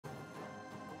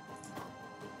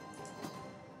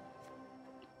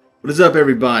What is up,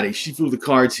 everybody? Shifu the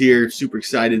Cards here. Super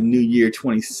excited. New year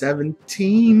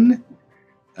 2017.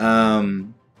 I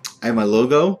have my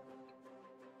logo.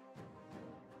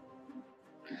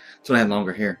 So I had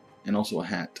longer hair and also a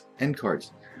hat and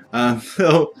cards. Why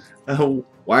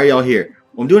are y'all here?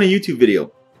 Well, I'm doing a YouTube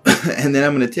video, and then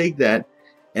I'm going to take that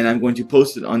and I'm going to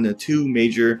post it on the two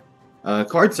major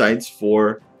card sites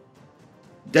for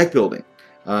deck building.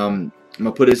 I'm going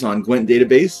to put this on Gwent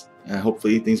database.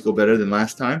 Hopefully things go better than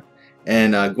last time.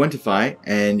 And Gwentify,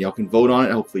 and y'all can vote on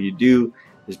it. Hopefully you do.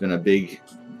 There's been a big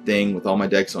thing with all my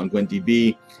decks on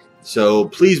GwentDB. So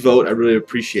please vote. I really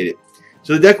appreciate it.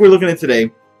 So the deck we're looking at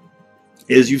today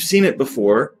is, you've seen it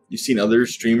before. You've seen other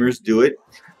streamers do it.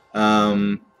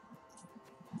 But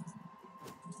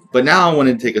now I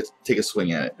want to take a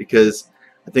swing at it, because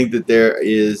I think that there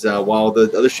is, while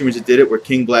the other streamers that did it were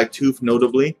King Blacktooth,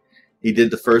 notably. He did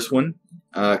the first one,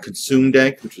 Consume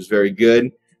deck, which was very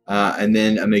good. And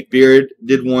then McBeard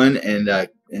did one, and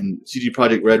CG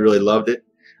Project Red really loved it.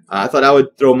 I thought I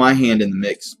would throw my hand in the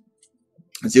mix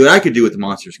and see what I could do with the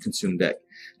Monsters Consume deck.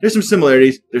 There's some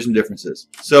similarities, there's some differences.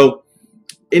 So,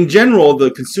 in general,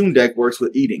 the Consume deck works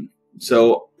with eating.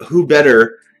 So, who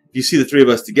better, if you see the three of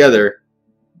us together,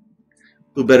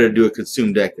 who better to do a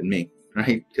Consume deck than me,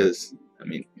 right? Because, I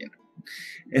mean, you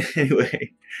know.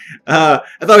 Anyway, I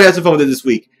thought we had some fun with it this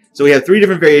week. So, we have three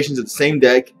different variations of the same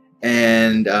deck.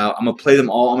 And I'm going to play them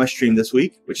all on my stream this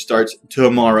week, which starts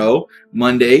tomorrow,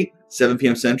 Monday, 7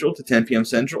 p.m. Central to 10 p.m.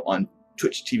 Central on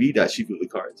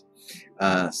twitchtv.shifuthecards,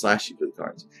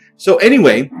 /shifuthecards. So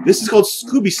anyway, this is called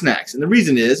Scooby Snacks. And the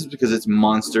reason is because it's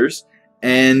monsters,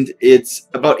 and it's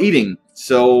about eating.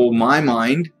 So my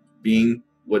mind, being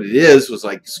what it is, was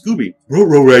like, Scooby,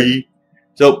 row raggy.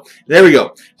 So there we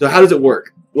go. So how does it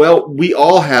work? Well, we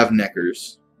all have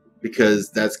neckers, because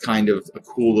that's kind of a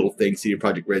cool little thing CD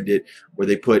Projekt Red did, where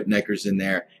they put neckers in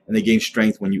there, and they gain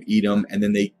strength when you eat them, and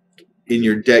then they, in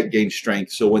your deck, gain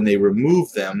strength. So when they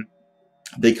remove them,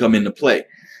 they come into play.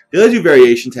 The other two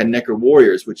variations had Necker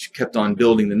Warriors, which kept on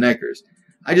building the neckers.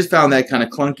 I just found that kind of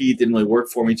clunky. It didn't really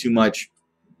work for me too much.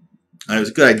 And it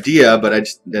was a good idea, but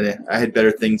I had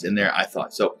better things in there, I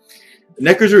thought. So the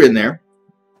neckers are in there.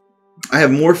 I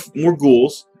have more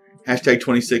ghouls. Hashtag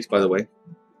 26, by the way.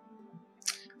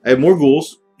 I have more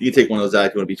ghouls. You can take one of those out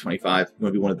if you want to be 25. You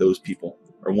want to be one of those people.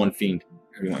 Or one fiend.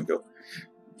 However you want to go.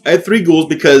 I have 3 ghouls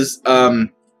because the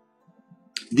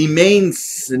main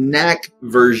snack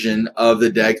version of the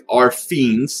deck are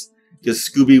fiends. Because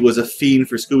Scooby was a fiend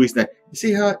for Scooby Snack. You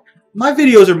see how my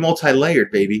videos are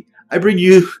multi-layered, baby. I bring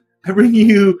you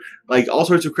like all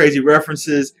sorts of crazy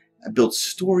references. I build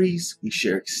stories. We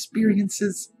share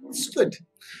experiences. It's good.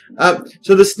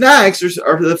 So the snacks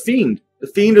are the fiend. The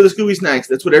fiend or the Scooby Snacks,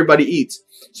 that's what everybody eats.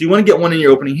 So you want to get one in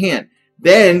your opening hand.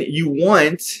 Then you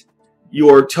want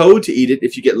your toad to eat it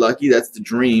if you get lucky. That's the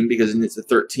dream, because it's a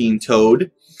 13 toad.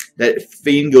 That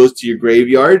fiend goes to your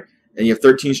graveyard, and you have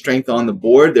 13 strength on the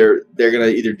board. They're going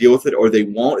to either deal with it or they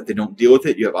won't. If they don't deal with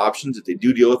it, you have options. If they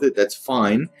do deal with it, that's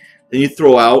fine. Then you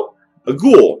throw out a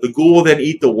ghoul. The ghoul will then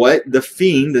eat the what? The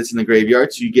fiend that's in the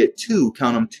graveyard. So you get 2,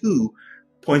 count them, 2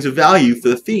 points of value for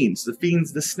the fiends. The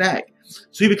fiend's the snack.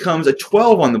 So he becomes a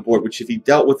 12 on the board, which if he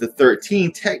dealt with a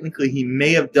 13, technically he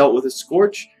may have dealt with a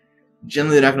Scorch.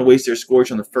 Generally, they're not going to waste their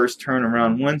Scorch on the first turn of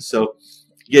round 1, so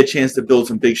you get a chance to build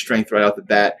some big strength right out the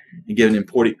bat and get an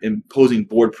imposing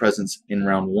board presence in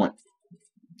round 1.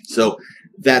 So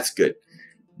that's good.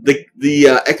 The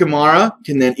Ekimara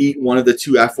can then eat one of the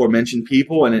 2 aforementioned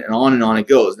people, and on it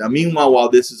goes. Now, meanwhile, while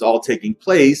this is all taking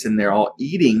place and they're all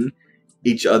eating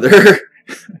each other,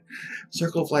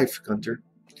 circle of life, Gunter.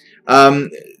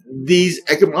 These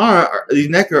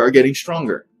Necker are getting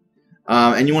stronger.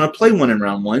 And you want to play one in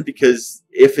round 1, because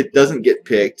if it doesn't get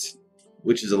picked,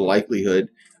 which is a likelihood,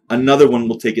 another one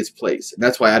will take its place. And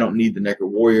that's why I don't need the Necker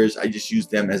Warriors. I just use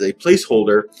them as a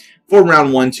placeholder for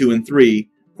round 1, 2, and 3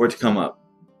 for it to come up.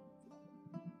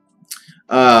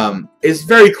 It's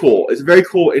very cool. It's a very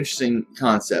cool, interesting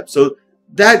concept. So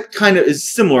that kind of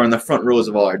is similar on the front rows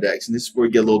of all our decks, and this is where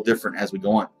we get a little different as we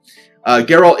go on.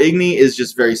 Geralt Igni is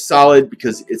just very solid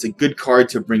because it's a good card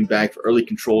to bring back for early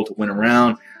control to win a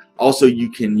round. Also,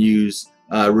 you can use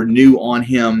Renew on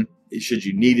him should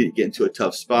you need it, get into a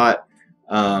tough spot.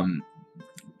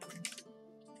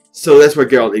 So that's where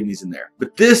Geralt Igni's in there.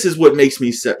 But this is what makes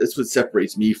me, that's what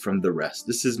separates me from the rest.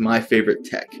 This is my favorite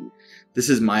tech. This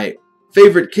is my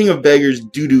favorite King of Beggars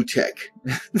doo-doo tech.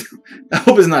 I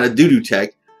hope it's not a doo-doo tech.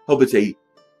 I hope it's a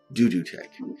doo-doo tech,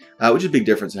 which is a big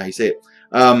difference in how you say it.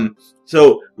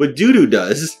 So what doo-doo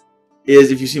does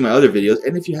is, if you see my other videos,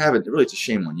 and if you haven't, really it's a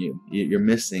shame on you. You're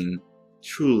missing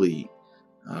truly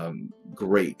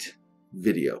great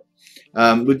video.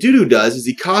 What Dudu does is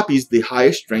he copies the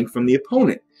highest strength from the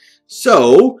opponent.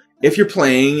 So if you're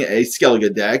playing a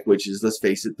Skellige deck, which is, let's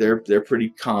face it, they're pretty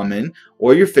common,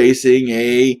 or you're facing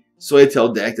a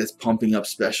Soyatel deck that's pumping up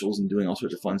specials and doing all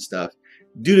sorts of fun stuff,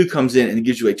 Dudu comes in and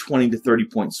gives you a 20 to 30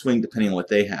 point swing depending on what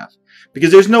they have.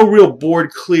 Because there's no real board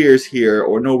clears here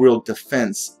or no real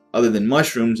defense other than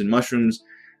mushrooms, and mushrooms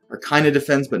are kind of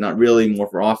defense but not really, more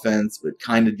for offense, but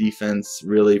kind of defense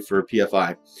really for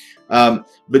PFI.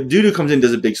 But Dudu comes in and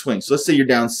does a big swing. So let's say you're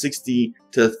down 60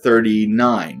 to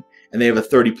 39 and they have a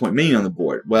 30 point minion on the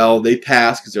board. Well, they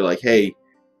pass because they're like, hey,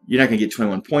 you're not going to get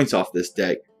 21 points off this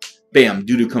deck. Bam,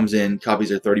 Dudu comes in, copies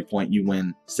their 30 point, you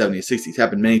win 70 to 60. It's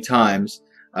happened many times.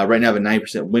 Right now I have a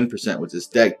 90% win percent with this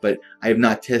deck, but I have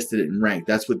not tested it in ranked.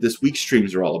 That's what this week's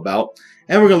streams are all about.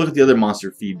 And we're going to look at the other monster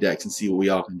feed decks and see what we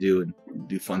all can do and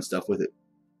do fun stuff with it.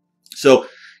 So,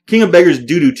 King of Beggars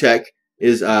Dudu Tech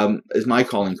is my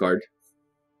calling card.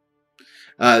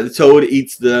 The Toad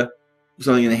eats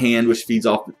something in the hand, which feeds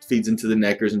into the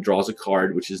Neckers and draws a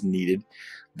card, which is needed.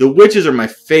 The Witches are my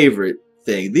favorite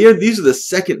thing. These are the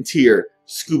second tier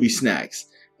Scooby snacks.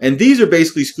 And these are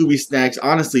basically Scooby snacks,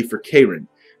 honestly, for Karen.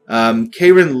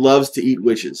 Karen loves to eat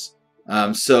witches.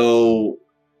 So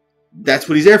that's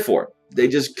what he's there for. They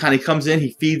just kind of comes in,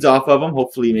 he feeds off of them,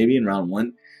 hopefully maybe in round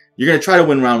 1. You're going to try to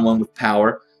win round 1 with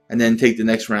power, and then take the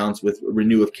next rounds with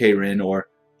Renew of Karen or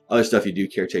other stuff you do,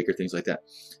 Caretaker, things like that.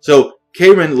 So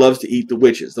Karen loves to eat the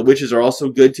witches. The witches are also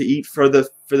good to eat for the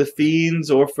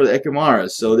fiends or for the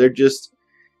Ekamaras. So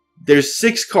there's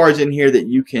 6 cards in here that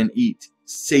you can eat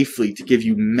safely to give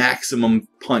you maximum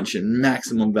punch and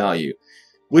maximum value.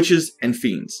 Witches and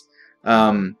fiends.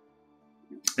 And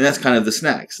that's kind of the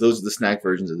snacks. Those are the snack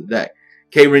versions of the deck.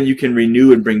 Karen you can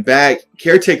renew and bring back.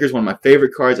 Caretaker is one of my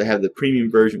favorite cards. I have the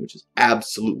premium version, which is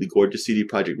absolutely gorgeous. CD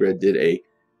Projekt Red did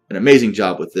an amazing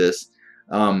job with this.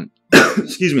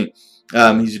 Excuse me.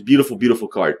 He's a beautiful, beautiful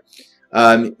card.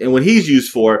 And what he's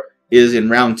used for is in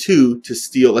round 2 to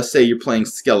steal. Let's say you're playing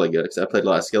Skellige, because I played a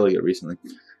lot of Skellige recently.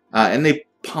 And they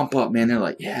pump up, man. They're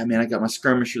like, yeah, man, I got my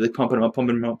skirmisher. They pumping them up,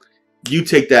 pumping them up. You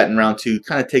take that in round 2,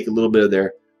 kind of take a little bit of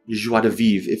their joie de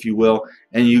vivre, if you will,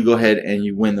 and you go ahead and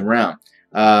you win the round.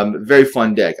 Very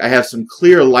fun deck. I have some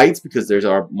clear lights because there's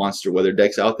our monster weather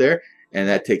decks out there, and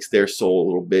that takes their soul a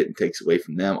little bit and takes away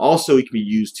from them. Also, it can be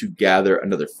used to gather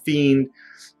another fiend,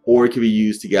 or it can be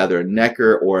used to gather a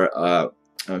Necker or a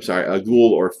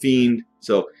ghoul or a fiend.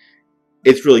 So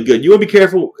it's really good. You want to be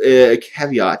careful, a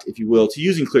caveat, if you will, to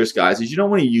using Clear Skies is you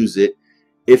don't want to use it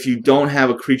if you don't have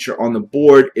a creature on the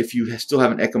board, if you still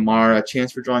have an Ekamara, a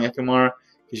chance for drawing Ekamara,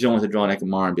 because you don't want to draw an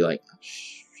Ekamara and be like, oh,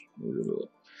 shh.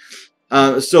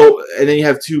 And then you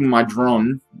have 2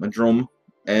 Madrone,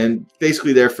 and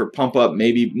basically they're for pump up,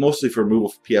 maybe mostly for removal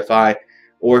for PFI,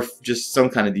 or just some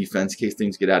kind of defense in case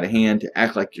things get out of hand, to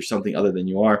act like you're something other than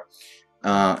you are.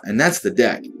 And that's the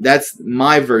deck. That's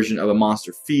my version of a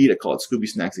monster feed. I call it Scooby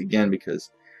Snacks again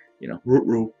because, you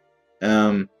know,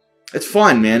 it's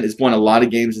fun, man. It's won a lot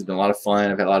of games. It's been a lot of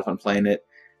fun. I've had a lot of fun playing it.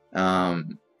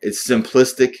 It's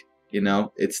simplistic, you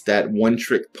know. It's that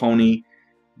one-trick pony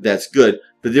that's good.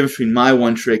 The difference between my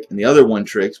one trick and the other one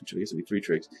tricks, which I guess would be 3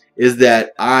 tricks, is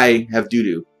that I have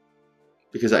doo-doo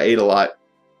because I ate a lot.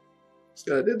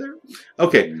 See what I did there?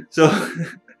 Okay, so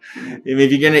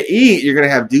if you're going to eat, you're going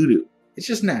to have doo-doo. It's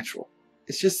just natural.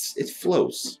 It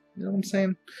flows. You know what I'm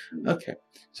saying? Okay,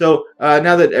 so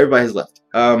now that everybody has left,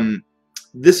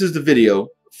 this is the video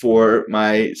for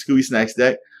my Scooby Snacks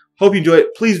deck. Hope you enjoy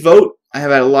it. Please vote. I have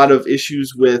had a lot of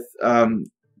issues with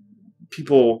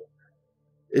people.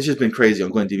 It's just been crazy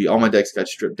on Gwen TV. All my decks got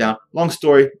stripped down. Long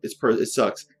story. It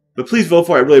sucks. But please vote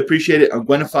for it. I really appreciate it. On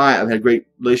Gwenify, I've had a great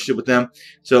relationship with them.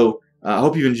 So I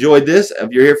hope you've enjoyed this.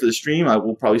 If you're here for the stream, I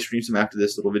will probably stream some after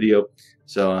this little video.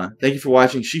 So thank you for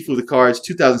watching. Shifu the Cards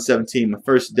 2017, my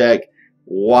first deck.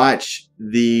 Watch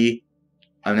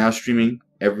I'm now streaming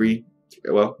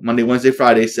Monday, Wednesday,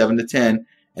 Friday, 7 to 10. And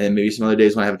then maybe some other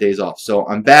days when I have days off. So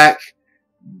I'm back.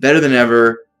 Better than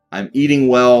ever. I'm eating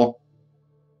well.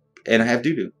 And I have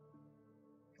doo-doo.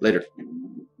 Later.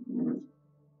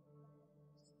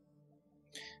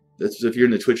 That's if you're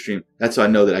in the Twitch stream. That's how I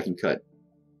know that I can cut.